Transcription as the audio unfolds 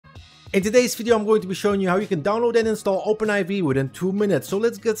In today's video, I'm going to be showing you how you can download and install OpenIV within 2 minutes. So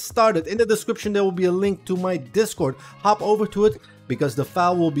let's get started. In the description, there will be a link to my Discord. Hop over to it because the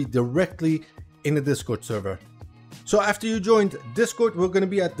file will be directly in the Discord server. So after you joined Discord, we're going to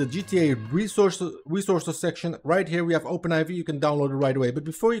be at the GTA resources section. Right here, we have OpenIV. You can download it right away. But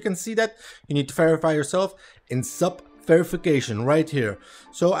before you can see that, you need to verify yourself in verification right here.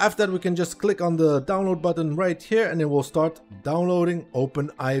 So after that, we can just click on the download button right here and it will start downloading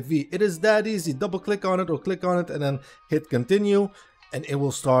OpenIV. It is that easy. Double click on it or click on it and then hit continue and it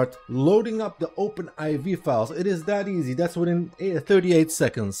will start loading up the OpenIV files. It is that easy. That's within 38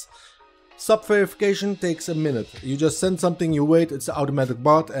 seconds. Sub verification takes a minute. You just send something, you wait, it's an automatic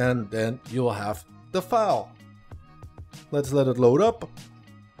bot, and then you'll have the file. Let's let it load up.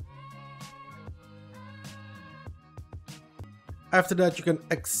 After that, you can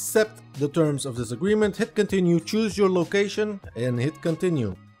accept the terms of this agreement, hit continue, choose your location, and hit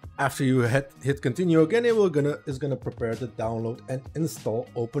continue. After you hit continue again, it's gonna prepare to download and install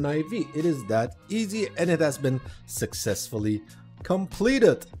OpenIV. It is that easy, and it has been successfully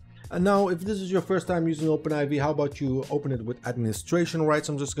completed. And now, if this is your first time using OpenIV, how about you open it with administration rights?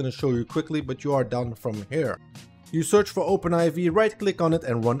 I'm just going to show you quickly, but you are done from here. You search for OpenIV, right click on it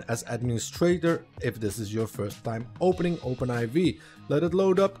and run as administrator if this is your first time opening OpenIV. Let it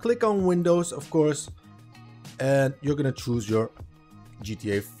load up, click on Windows, of course, and you're going to choose your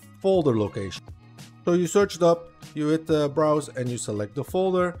GTA folder location. So you search it up, you hit browse and you select the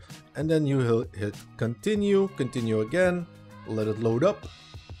folder, and then you hit continue, continue again, let it load up.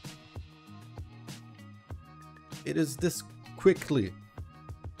 It is this quickly.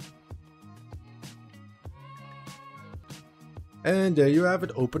 And there you have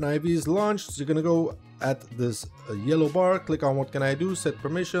it, OpenIV is launched. So you're gonna go at this yellow bar, click on what can I do, set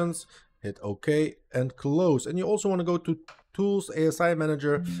permissions, hit OK and close. And you also want to go to Tools, ASI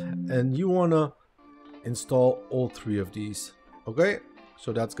Manager, and you want to install all 3 of these. Okay,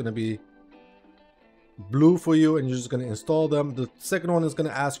 so that's gonna be blue for you and you're just going to install them. The second one is going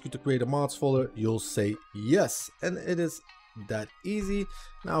to ask you to create a mods folder. You'll say yes, and it is that easy.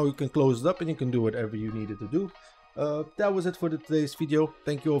 Now you can close it up and you can do whatever you needed to do. That was it for today's video.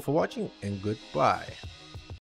 Thank you all for watching and goodbye.